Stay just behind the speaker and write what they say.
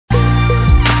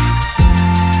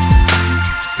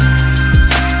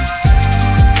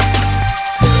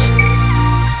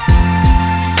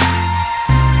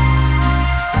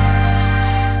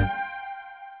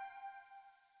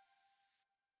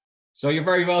So you're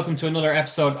very welcome to another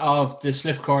episode of the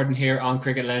Slip Cordon here on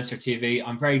Cricket Leinster TV.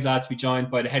 I'm very glad to be joined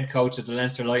by the head coach of the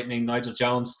Leinster Lightning, Nigel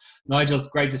Jones. Nigel,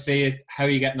 great to see you. How are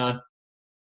you getting on?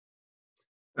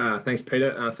 Thanks,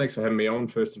 Peter. Thanks for having me on,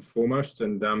 first and foremost.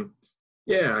 And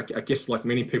I guess like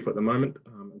many people at the moment,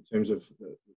 in terms of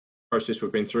the process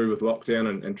we've been through with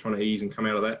lockdown and trying to ease and come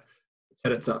out of that, it's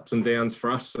had its ups and downs for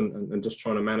us and just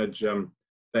trying to manage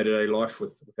day-to-day life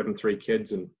with having three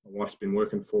kids, and my wife's been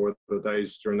working 4 other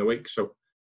days during the week. So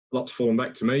a lot's fallen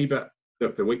back to me, but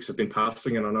look, the weeks have been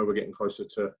passing and I know we're getting closer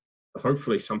to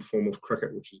hopefully some form of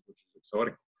cricket, which is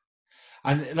exciting.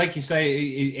 And like you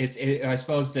say, I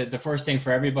suppose the first thing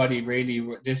for everybody, really,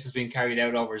 this has been carried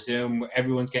out over Zoom.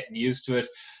 Everyone's getting used to it.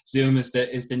 Zoom is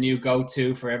the new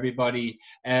go-to for everybody.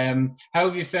 How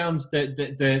have you found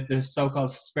the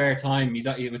so-called spare time?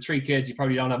 You with 3 kids, you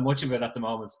probably don't have much of it at the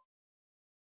moment.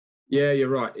 Yeah, you're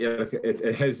right. Yeah, look,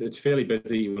 it's fairly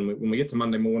busy when we get to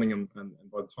Monday morning, and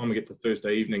by the time we get to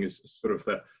Thursday evening is sort of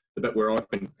the bit where I've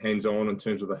been hands-on in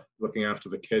terms of looking after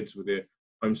the kids with their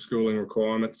homeschooling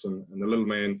requirements, and the little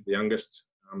man, the youngest,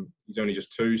 he's only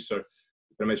just 2, so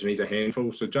you can imagine he's a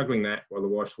handful. So juggling that while the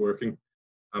wife's working,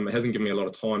 it hasn't given me a lot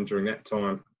of time during that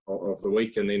time of the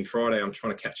week. And then Friday, I'm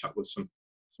trying to catch up with some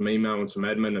email and some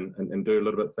admin and do a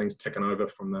little bit of things ticking over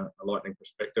from a Lightning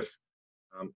perspective.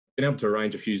 Been able to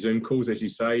arrange a few Zoom calls, as you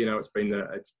say. You know, it's been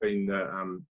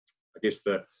I guess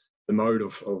the mode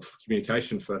of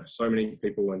communication for so many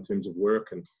people in terms of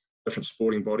work and different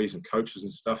sporting bodies and coaches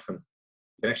and stuff. And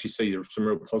you can actually see some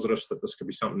real positives that this could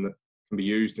be something that can be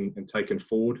used and taken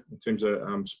forward in terms of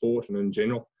sport and in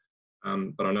general.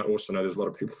 But I also know there's a lot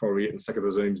of people probably getting sick of the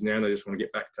Zooms now, and they just want to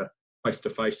get back to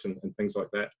face-to-face and things like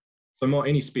that. So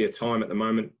any spare time at the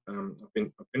moment, I've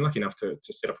been lucky enough to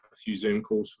set up a few Zoom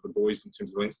calls for the boys in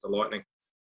terms of Leinster Lightning.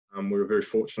 We were very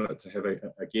fortunate to have a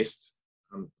guest,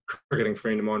 cricketing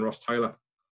friend of mine, Ross Taylor,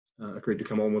 agreed to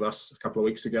come on with us a couple of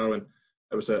weeks ago, and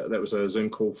that was a Zoom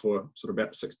call for sort of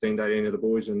about 16 to 18 of the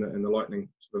boys in the Lightning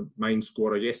sort of main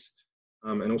squad, I guess.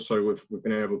 And also we've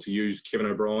been able to use Kevin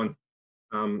O'Brien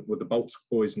with the Bolts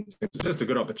boys. And it's just a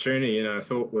good opportunity, you know. I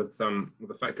thought with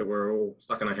the fact that we're all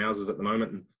stuck in our houses at the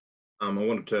moment, and I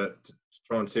wanted to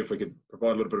try and see if we could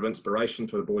provide a little bit of inspiration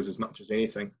for the boys as much as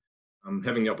anything.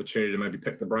 Having the opportunity to maybe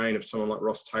pick the brain of someone like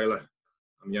Ross Taylor.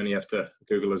 You only have to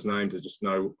Google his name to just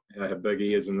know how big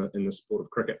he is in the sport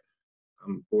of cricket.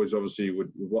 Boys obviously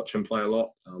would watch him play a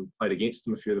lot, played against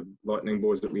him, a few of the Lightning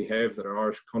boys that we have that are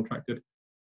Irish contracted.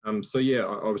 So yeah,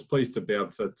 I was pleased to be able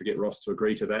to get Ross to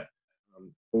agree to that.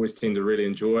 Boys tend to really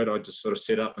enjoy it. I just sort of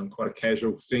set up in quite a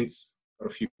casual sense. Got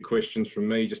a few questions from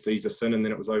me just to ease us in, and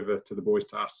then it was over to the boys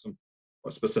to ask some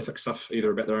quite specific stuff,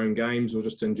 either about their own games or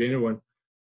just in general. And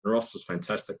Ross was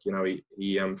fantastic. You know,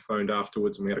 he phoned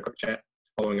afterwards and we had a quick chat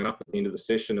following it up at the end of the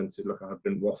session and said, look, I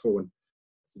didn't waffle, and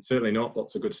I said, certainly not.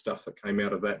 Lots of good stuff that came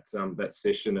out of that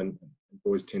session, and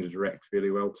boys tended to react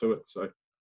fairly well to it. So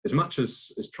as much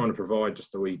as trying to provide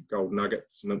just a wee gold nugget,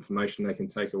 some information they can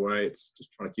take away, it's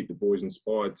just trying to keep the boys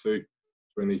inspired too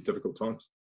during these difficult times.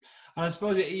 And I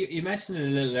suppose you mentioned it a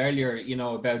little earlier, you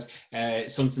know, about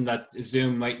something that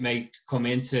Zoom might come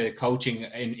into coaching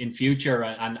in future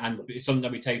and something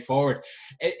that we take forward.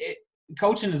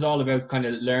 Coaching is all about kind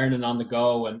of learning on the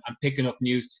go and picking up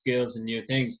new skills and new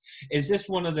things. Is this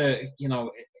one of the, you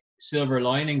know, silver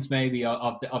linings maybe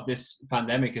of this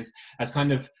pandemic has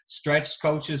kind of stretched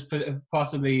coaches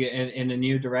possibly in a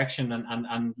new direction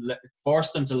and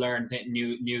forced them to learn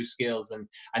new skills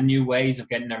and new ways of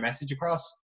getting their message across?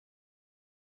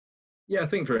 Yeah, I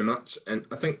think very much. And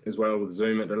I think as well with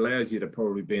Zoom, it allows you to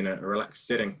probably be in a relaxed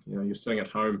setting. You know, you're sitting at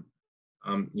home.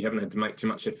 You haven't had to make too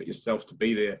much effort yourself to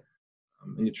be there.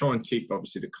 And you try and keep,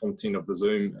 obviously, the content of the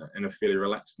Zoom in a fairly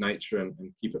relaxed nature and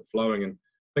keep it flowing. And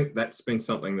I think that's been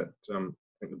something that I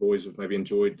think the boys have maybe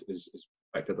enjoyed is the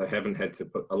fact that they haven't had to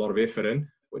put a lot of effort in,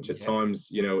 which at times,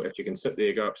 you know, if you can sit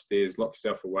there, go upstairs, lock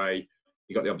yourself away,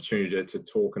 you got the opportunity to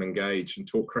talk and engage and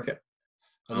talk cricket.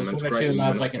 Well, there's one or two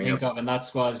lads I can think of in that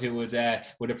squad who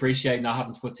would appreciate not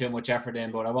having to put too much effort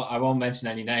in, but I won't mention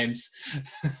any names.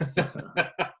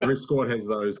 Every squad has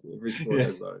those.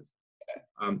 Has those.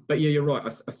 But yeah, you're right.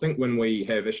 I think when we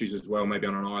have issues as well, maybe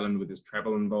on an island where there's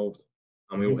travel involved,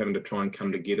 and we're all having to try and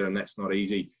come together, and that's not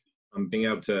easy. Being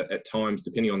able to, at times,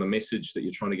 depending on the message that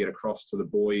you're trying to get across to the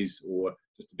boys, or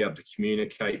just to be able to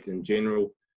communicate in general,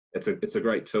 it's a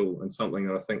great tool and something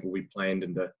that I think will be planned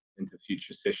into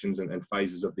future sessions and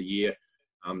phases of the year.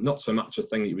 Not so much a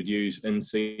thing that you would use in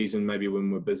season, maybe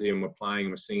when we're busy and we're playing and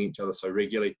we're seeing each other so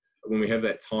regularly. But when we have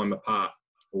that time apart,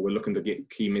 or we're looking to get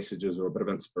key messages or a bit of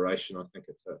inspiration, I think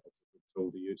it's a good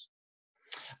tool to use.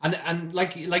 And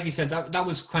like you said, that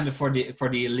was kind of for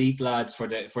the elite lads, for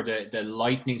the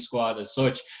lightning squad as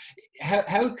such.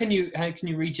 How can you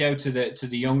reach out to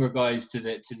the younger guys, to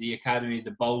the academy,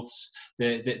 the bolts,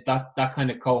 that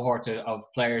kind of cohort of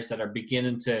players that are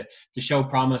beginning to show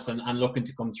promise and looking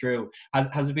to come through?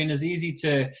 Has it been as easy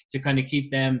to kind of keep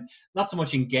them not so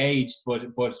much engaged but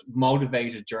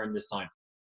motivated during this time?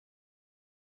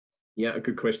 Yeah, a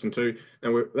good question too.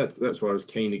 And that's why I was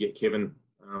keen to get Kevin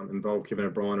involved, Kevin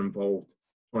O'Brien involved,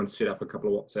 try and set up a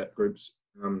couple of WhatsApp groups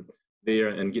there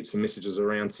and get some messages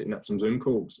around, setting up some Zoom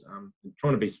calls,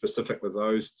 trying to be specific with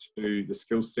those to the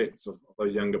skill sets of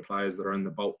those younger players that are in the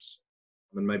bolts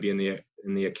and maybe in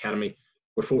the academy.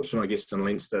 We're fortunate, I guess, in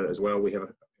Leinster as well. We have a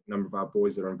number of our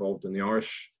boys that are involved in the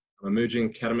Irish emerging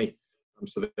academy.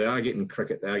 So they are getting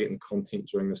cricket, they are getting content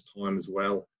during this time as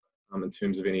well, in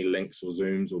terms of any links or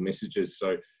Zooms or messages.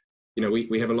 So, you know,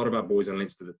 we have a lot of our boys in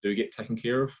Leinster that do get taken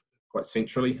care of quite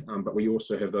centrally, but we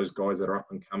also have those guys that are up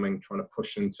and coming, trying to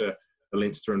push into the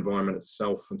Leinster environment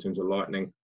itself in terms of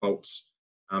lightning, bolts,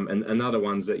 and other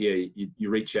ones that, yeah, you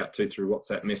reach out to through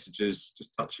WhatsApp messages,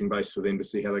 just touching base with them to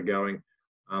see how they're going.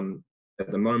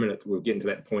 At the moment, we're getting to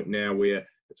that point now where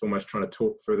it's almost trying to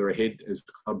talk further ahead as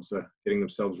clubs are getting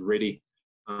themselves ready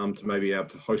to maybe be able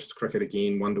to host cricket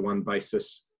again, one-to-one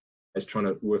basis, as trying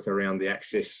to work around the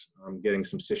access, getting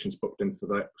some sessions booked in for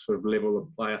that sort of level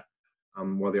of player,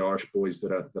 while the Irish boys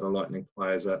that are lightning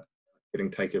players are getting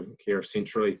taken care of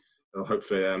centrally. They'll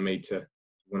hopefully allow me to,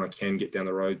 when I can get down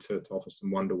the road, to offer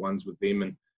some one-to-ones with them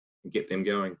and get them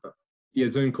going. But yeah,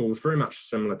 Zoom call is very much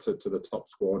similar to the top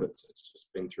squad. It's just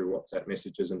been through WhatsApp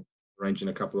messages and arranging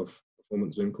a couple of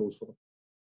performance Zoom calls for them.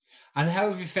 And how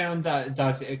have you found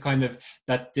that kind of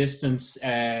that distance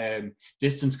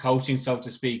coaching, so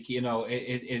to speak? You know,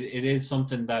 it is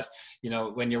something that, you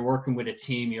know, when you're working with a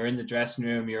team, you're in the dressing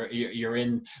room, you're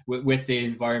in with the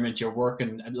environment, you're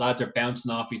working, and lads are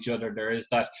bouncing off each other. There is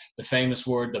the famous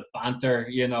word, the banter.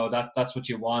 You know, that's what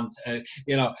you want.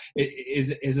 You know,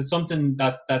 is it something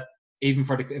that even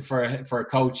for a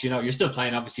coach, you know, you're still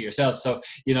playing obviously yourself, so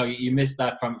you know you miss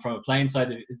that from a playing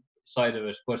side of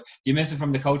it, but do you miss it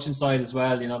from the coaching side as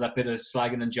well? You know, that bit of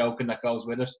slagging and joking that goes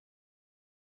with it.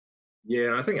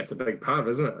 Yeah, I think that's a big part of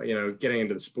it, isn't it? You know, getting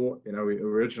into the sport. You know,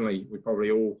 we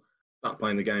probably all start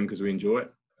playing the game because we enjoy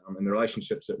it, and the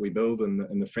relationships that we build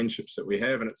and the friendships that we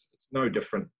have, and it's no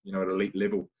different. You know, at elite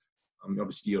level,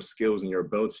 obviously your skills and your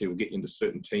ability will get you into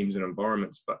certain teams and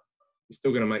environments, but you're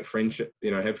still going to make friendship.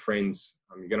 You know, have friends.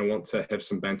 You're going to want to have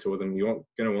some banter with them. You're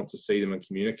going to want to see them and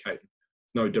communicate.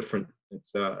 It's no different.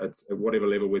 It's at whatever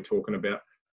level we're talking about.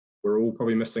 We're all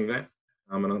probably missing that,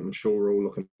 and I'm sure we're all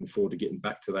looking forward to getting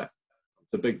back to that.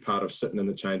 It's a big part of sitting in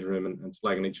the change room and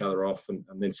slagging each other off and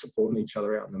then supporting each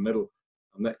other out in the middle.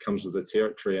 That comes with the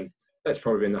territory, and that's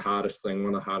probably been the hardest thing.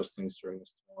 One of the hardest things during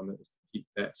this time is to keep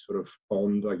that sort of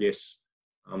bond, I guess.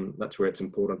 That's where it's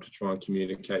important to try and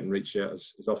communicate and reach out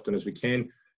as often as we can.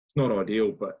 It's not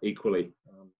ideal, but equally,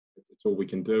 it's all we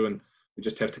can do, and we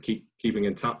just have to keep keeping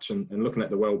in touch and looking at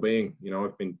the well-being. You know,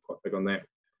 I've been quite big on that.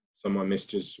 Some of my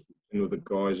messages in with the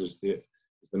guys is the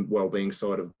well-being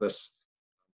side of this,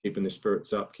 keeping their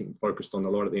spirits up, keeping focused on the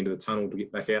light at the end of the tunnel to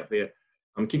get back out there.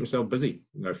 Keep myself busy,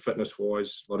 you know,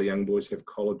 fitness-wise. A lot of young boys have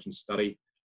college and study,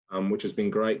 which has been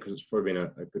great because it's probably been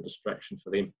a good distraction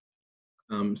for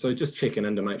them. So just checking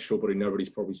in to make sure nobody's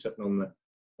probably sitting on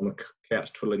the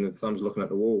couch twiddling their thumbs looking at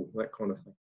the wall, that kind of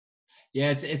thing.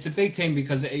 Yeah, it's a big thing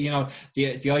because, you know,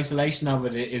 the isolation of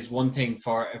it is one thing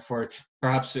for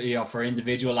perhaps, you know, for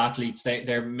individual athletes,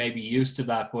 they're maybe used to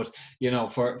that, but you know,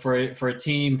 for a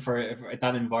team, for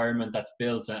that environment that's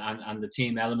built and the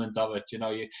team element of it, you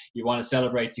know, you want to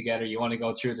celebrate together, you want to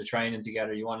go through the training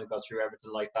together, you want to go through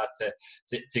everything like that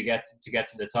to get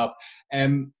to the top.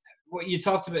 Well, you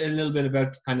talked a little bit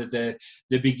about kind of the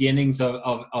beginnings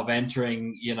of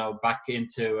entering, you know, back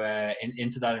into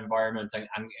that environment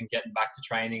and getting back to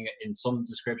training in some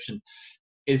description.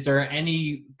 Is there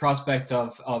any prospect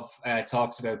of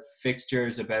talks about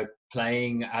fixtures, about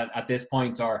playing at this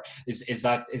point, or is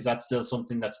that still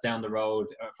something that's down the road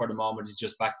for the moment? Is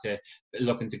just back to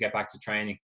looking to get back to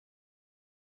training?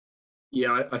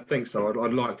 Yeah, I think so.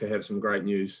 I'd like to have some great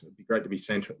news. It'd be great to be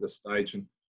centre at this stage and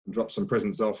drop some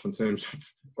presents off in terms of,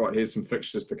 right, here's some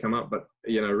fixtures to come up. But,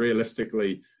 you know,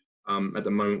 realistically, at the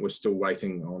moment, we're still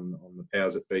waiting on the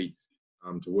powers that be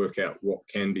to work out what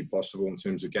can be possible in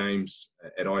terms of games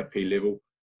at IP level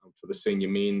for the senior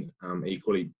men.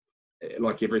 Equally,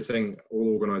 like everything, all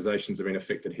organisations have been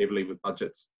affected heavily with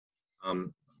budgets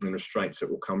and restraints that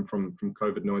will come from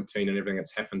COVID-19 and everything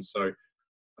that's happened. So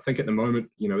I think at the moment,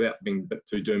 you know, without being a bit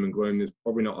too doom and gloom, there's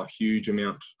probably not a huge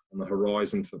amount the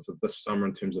horizon for this summer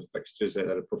in terms of fixtures at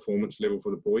a performance level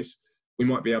for the boys. We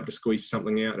might be able to squeeze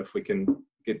something out if we can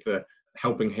get the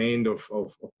helping hand of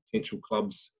potential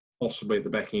clubs, possibly at the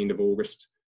back end of August,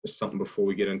 just something before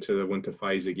we get into the winter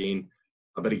phase again.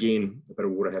 But again, a bit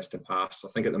of water has to pass. I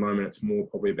think at the moment it's more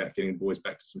probably about getting the boys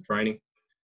back to some training.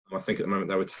 I think at the moment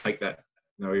they would take that,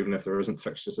 even if there isn't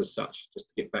fixtures as such, just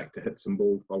to get back to hit some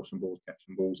balls, bowl some balls, catch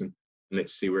some balls, and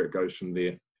let's see where it goes from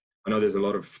there. I know there's a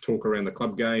lot of talk around the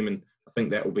club game, and I think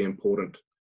that will be important.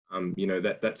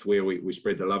 That's where we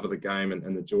spread the love of the game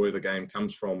and the joy of the game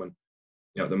comes from. And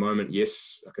at the moment,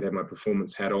 yes, I could have my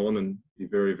performance hat on and be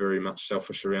very, very much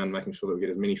selfish around making sure that we get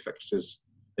as many fixtures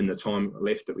in the time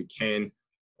left that we can.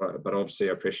 But obviously,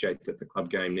 I appreciate that the club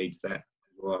game needs that.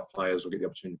 A lot of players will get the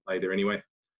opportunity to play there anyway.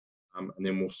 And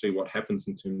then we'll see what happens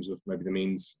in terms of maybe the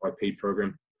men's IP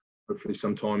program. Hopefully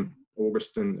sometime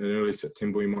August and early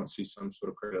September, we might see some sort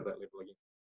of cricket at that level again.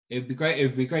 It'd be great.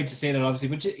 It'd be great to see that, obviously.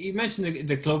 But you mentioned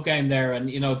the club game there, and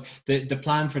the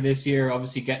plan for this year,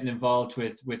 obviously getting involved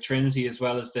with Trinity as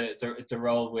well as the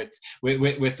role with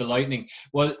the Lightning.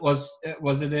 Was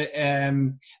it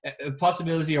a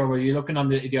possibility, or were you looking on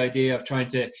the idea of trying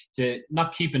to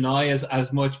not keep an eye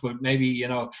as much, but maybe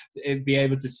be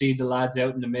able to see the lads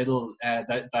out in the middle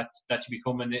that you be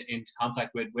coming into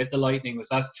contact with the Lightning? Was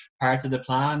that part of the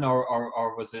plan,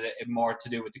 or was it more to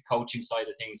do with the coaching side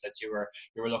of things that you were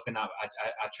looking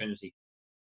at Trinity?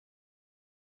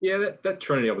 Yeah, that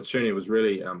Trinity opportunity was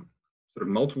really sort of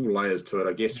multiple layers to it,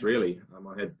 I guess, really.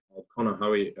 I had Connor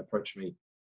Hoey approach me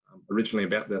originally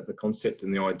about the concept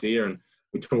and the idea, and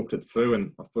we talked it through,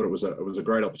 and I thought it was a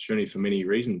great opportunity for many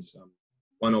reasons.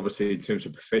 One, obviously, in terms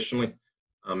of professionally,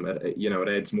 it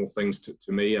adds more things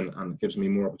to me and gives me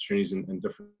more opportunities in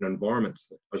different environments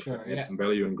that hopefully add some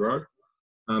value and grow.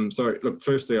 So, look,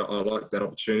 firstly, I like that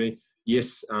opportunity.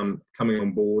 Yes, coming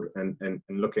on board and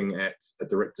looking at a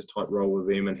director's type role with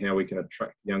them and how we can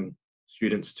attract young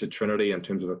students to Trinity in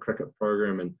terms of a cricket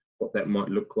program and what that might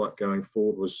look like going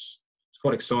forward was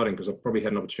quite exciting, because I've probably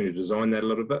had an opportunity to design that a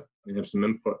little bit and have some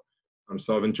input.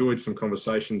 So I've enjoyed some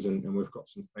conversations and we've got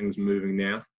some things moving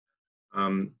now.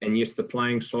 And yes, the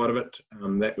playing side of it,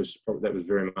 that was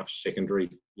very much secondary,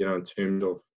 in terms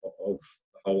of the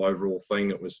whole overall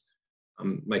thing. It was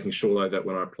making sure, though, that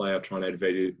when I play, I try and add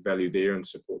value there and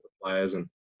support the players, and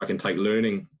I can take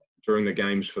learning during the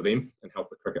games for them and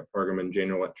help the cricket program in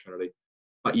general at Trinity.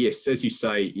 But yes, as you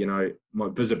say, my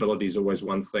visibility is always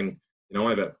one thing. I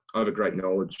have a great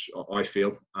knowledge, I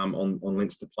feel, on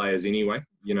Leinster players anyway,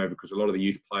 because a lot of the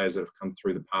youth players that have come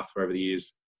through the pathway over the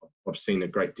years, I've seen a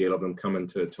great deal of them come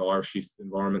into Irish youth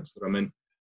environments that I'm in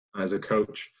as a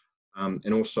coach.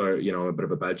 And also, I'm a bit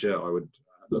of a badger. I would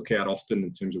look out often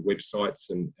in terms of websites,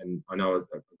 and I know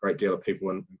a great deal of people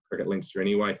in Cricket Leinster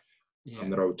anyway,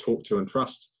 that I would talk to and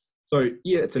trust. So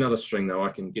yeah, it's another string though. I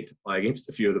can get to play against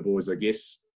a few of the boys, I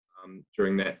guess,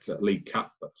 during that League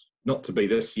Cup, but not to be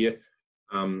this year,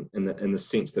 in the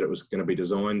sense that it was going to be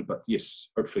designed. But yes,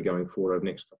 hopefully going forward over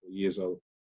the next couple of years, I'll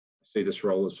see this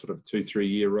role as sort of a 2-3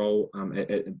 year role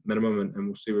at minimum, and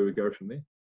we'll see where we go from there.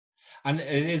 And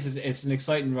it's an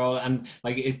exciting role, and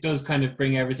like it does kind of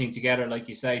bring everything together, like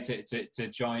you say, to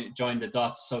join the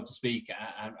dots, so to speak,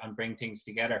 and bring things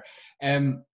together.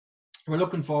 We're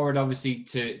looking forward, obviously,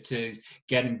 to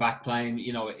getting back playing.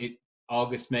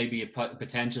 August may be a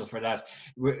potential for that.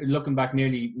 We're looking back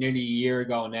nearly a year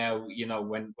ago now,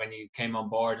 when you came on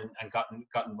board and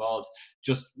got involved,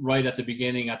 just right at the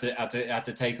beginning at the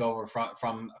takeover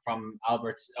from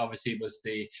Albert. Obviously was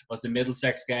the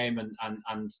Middlesex game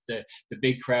and the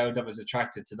big crowd that was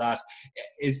attracted to that.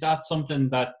 Is that something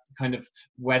that kind of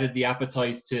whetted the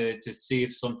appetite to see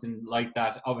if something like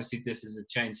that, obviously this is a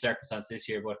changed circumstance this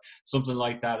year, but something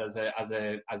like that as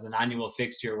an annual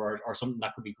fixture or something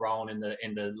that could be grown in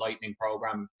the Lightning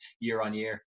program year on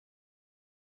year?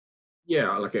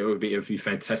 Yeah, like it would be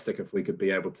fantastic if we could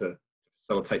be able to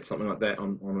facilitate something like that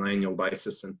on an annual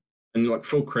basis, and like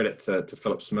full credit to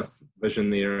Philip Smith's vision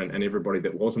there and everybody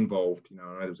that was involved. I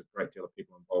know there was a great deal of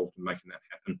people involved in making that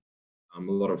happen. A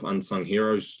lot of unsung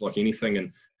heroes, like anything,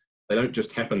 and they don't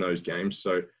just happen, those games.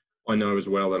 So I know as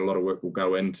well that a lot of work will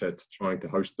go into trying to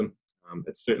host them.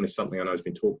 It's certainly something I know has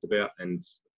been talked about, and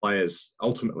the players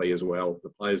ultimately as well, the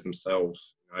players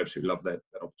themselves, absolutely love that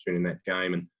opportunity in that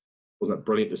game. And wasn't it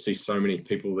brilliant to see so many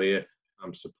people there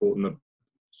supporting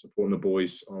the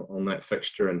boys on that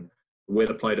fixture, and the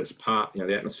weather played its part.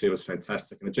 The atmosphere was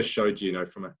fantastic, and it just showed you,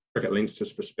 from a Cricket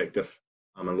Leinster's perspective,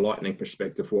 and Lightning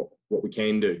perspective, what we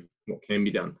can do, what can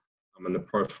be done, and the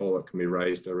profile that can be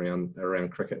raised around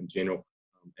cricket in general,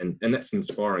 and that's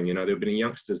inspiring. There have been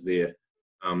youngsters there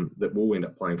that will end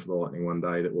up playing for the Lightning one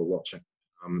day that we're watching,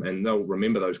 and they'll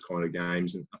remember those kind of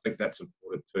games. And I think that's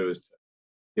important too, is to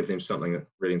give them something that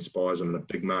really inspires them. And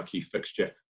a big marquee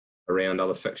fixture around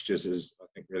other fixtures is, I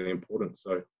think, really important.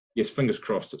 So yes, fingers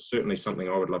crossed. It's certainly something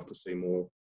I would love to see more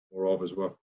of as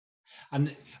well.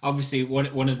 And obviously,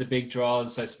 one of the big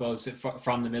draws, I suppose,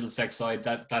 from the Middlesex side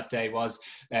that day was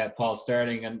Paul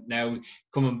Sterling, and now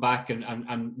coming back and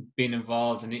being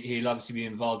involved, and he'll obviously be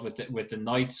involved with the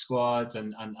night squad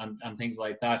and things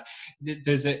like that.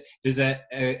 There's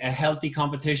a healthy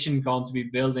competition going to be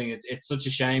building. It's such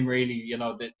a shame, really,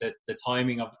 the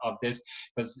timing of this,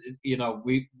 because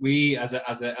we as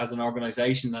an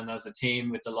organisation and as a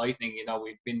team with the Lightning,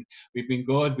 we've been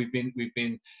good. We've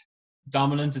been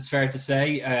dominant, it's fair to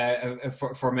say,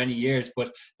 for many years,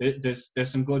 but there's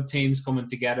some good teams coming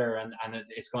together, and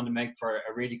it's going to make for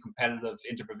a really competitive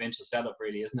interprovincial setup,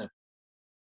 really, isn't it?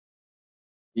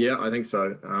 Yeah, I think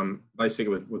so. Basically,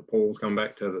 with Paul's come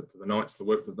back to the Knights, the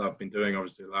work that they've been doing,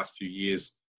 obviously, the last few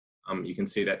years, you can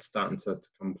see that starting to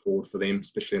come forward for them,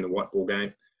 especially in the white ball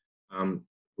game.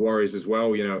 Warriors as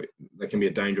well, they can be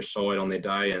a dangerous side on their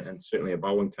day, and certainly a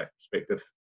bowling tack perspective,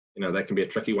 they can be a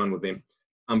tricky one with them.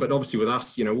 But obviously with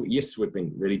us, yes, we've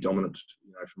been really dominant,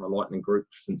 from a Lightning group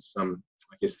since, I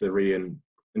guess, the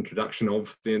reintroduction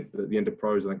of the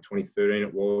Interpros, I think 2013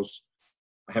 it was.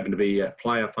 I happened to be a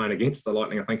player playing against the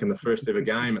Lightning, I think, in the first ever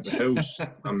game at the Hills.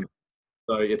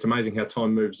 So it's amazing how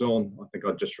time moves on. I think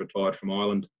I just retired from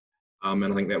Ireland. And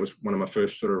I think that was one of my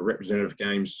first sort of representative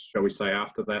games, shall we say,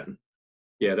 after that. And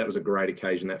yeah, that was a great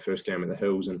occasion, that first game at the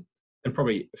Hills. And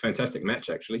probably a fantastic match,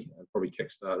 actually. And probably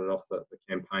kick-started off the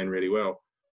campaign really well.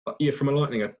 But yeah, from a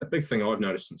Lightning, a big thing I've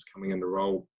noticed since coming in the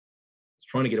role is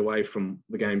trying to get away from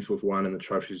the games we've won and the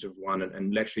trophies we've won,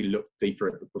 and actually look deeper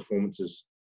at the performances,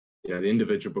 the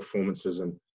individual performances,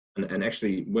 and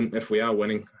actually, if we are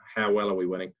winning, how well are we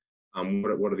winning?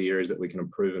 What are the areas that we can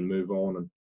improve and move on? And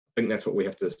I think that's what we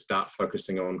have to start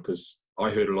focusing on, because I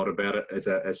heard a lot about it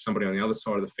as somebody on the other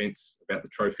side of the fence about the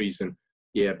trophies, and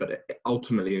yeah, but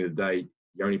ultimately, at the end of the day,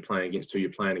 you're only playing against who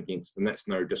you're playing against, and that's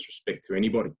no disrespect to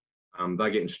anybody.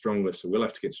 They're getting stronger, so we'll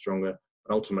have to get stronger.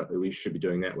 But ultimately, we should be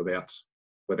doing that without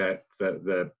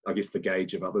the I guess, the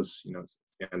gauge of others. It's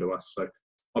down to us. So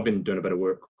I've been doing a bit of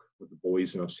work with the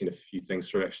boys, and I've seen a few things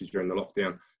through actually during the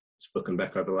lockdown. Just looking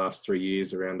back over the last 3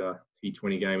 years around our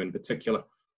T20 game in particular.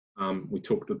 We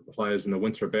talked with the players in the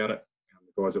winter about it,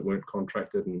 the guys that weren't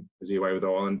contracted and busy away with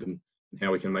Ireland, and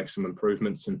how we can make some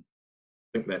improvements. And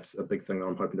I think that's a big thing that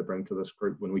I'm hoping to bring to this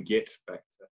group when we get back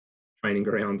to training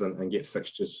ground and get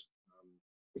fixtures.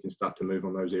 We can start to move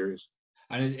on those areas.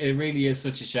 And it really is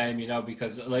such a shame,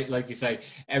 because like you say,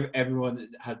 everyone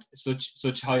had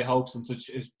such high hopes and such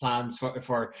plans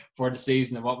for the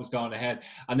season and what was going ahead.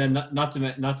 And then not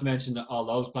to mention all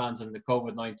those plans and the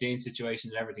COVID-19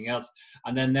 situation and everything else.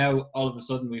 And then now all of a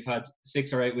sudden we've had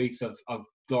 6 or 8 weeks of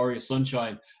glorious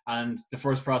sunshine, and the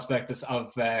first prospect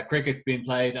of cricket being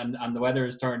played, and the weather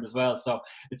has turned as well. So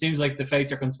it seems like the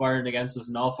fates are conspiring against us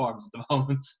in all forms at the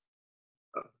moment.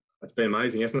 It's been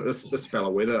amazing, isn't it? This spell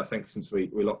of weather, I think, since we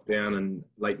locked down in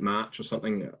late March or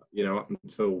something, up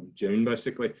until June,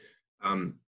 basically.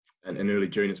 And in early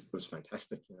June, it was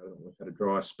fantastic. We've had a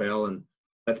dry spell, and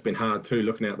that's been hard too,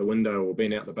 looking out the window or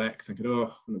being out the back, thinking,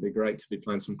 wouldn't it be great to be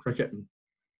playing some cricket? And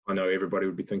I know everybody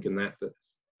would be thinking that's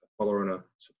a follower and a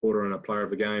supporter and a player of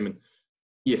the game. And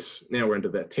yes, now we're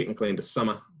technically into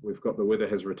summer. We've got the weather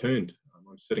has returned.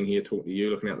 I'm sitting here talking to you,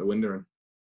 looking out the window, and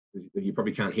you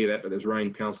probably can't hear that, but there's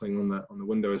rain pelting on the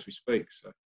window as we speak.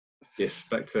 So, yes,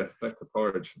 back to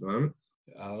porridge at the moment.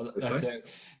 Oh, that's it.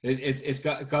 It's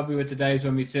got to be with the days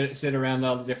when we sit around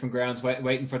all the different grounds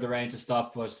waiting for the rain to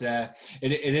stop. But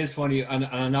it is funny, and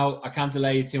I know I can't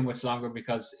delay you too much longer,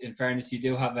 because in fairness, you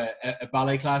do have a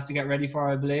ballet class to get ready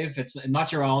for, I believe. It's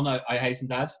not your own, I hasten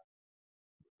to add.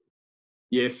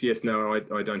 Yes. No,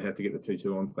 I don't have to get the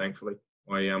tutu on, thankfully.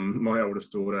 My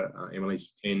oldest daughter,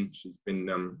 Emily's 10. She's been,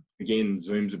 again,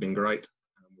 Zooms have been great.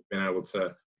 We've been able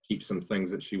to keep some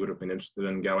things that she would have been interested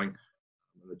in going.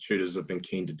 The tutors have been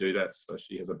keen to do that. So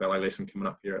she has a ballet lesson coming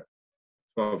up here at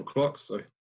 12 o'clock. So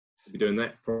we'll be doing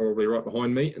that probably right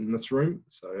behind me in this room.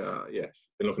 So, yeah, she's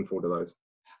been looking forward to those.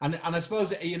 And I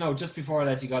suppose, just before I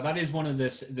let you go, that is one of the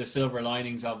silver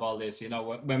linings of all this.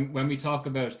 When we talk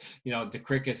about, the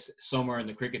cricket summer and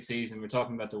the cricket season, we're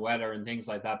talking about the weather and things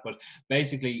like that. But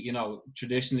basically,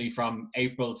 traditionally from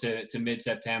April to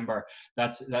mid-September,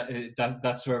 that's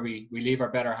where we leave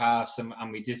our better halves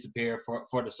and we disappear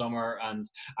for the summer, and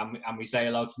we say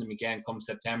hello to them again come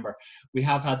September. We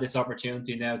have had this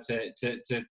opportunity now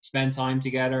to spend time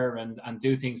together and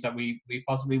do things that we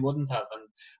possibly wouldn't have. And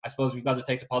I suppose we've got to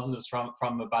take the positives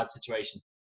from a bad situation.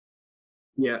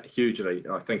 Yeah, hugely.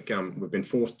 I think we've been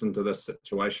forced into this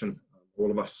situation.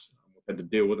 All of us have had to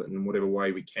deal with it in whatever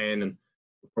way we can, and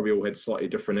we've probably all had slightly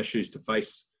different issues to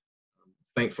face.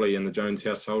 Thankfully, in the Jones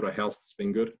household, our health's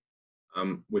been good.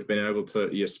 We've been able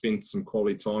to spend some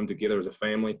quality time together as a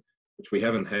family, which we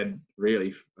haven't had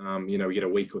really. We get a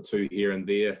week or two here and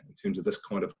there in terms of this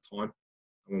kind of time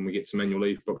when we get some annual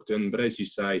leave booked in. But as you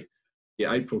say,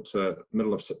 yeah, April to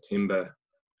middle of September,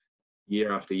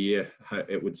 year after year,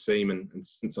 it would seem, and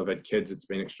since I've had kids, it's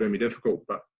been extremely difficult.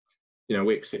 But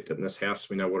we accept it in this house.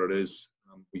 We know what it is.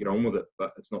 We get on with it,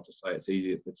 but it's not to say it's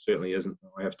easy. It certainly isn't.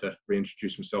 I have to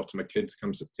reintroduce myself to my kids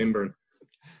come September,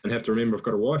 and have to remember I've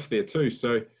got a wife there too.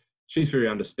 So she's very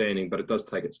understanding, but it does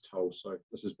take its toll. So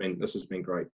this has been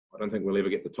great. I don't think we'll ever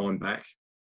get the time back,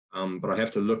 but I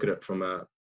have to look at it from a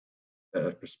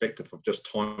perspective of just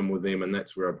time with them, and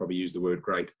that's where I probably use the word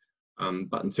great.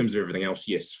 But in terms of everything else,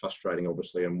 yes, frustrating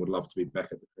obviously, and would love to be back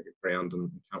at the cricket ground, and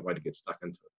can't wait to get stuck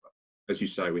into it. But as you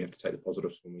say, we have to take the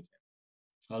positives when we can.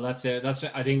 Well, that's it.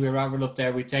 I think we're wrapping up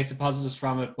there. We take the positives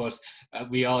from it, but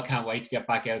we all can't wait to get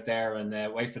back out there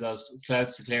and wait for those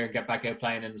clouds to clear and get back out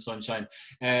playing in the sunshine.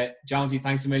 Jonesy,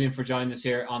 thanks a million for joining us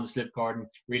here on the Slip Cordon.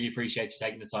 Really appreciate you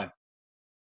taking the time.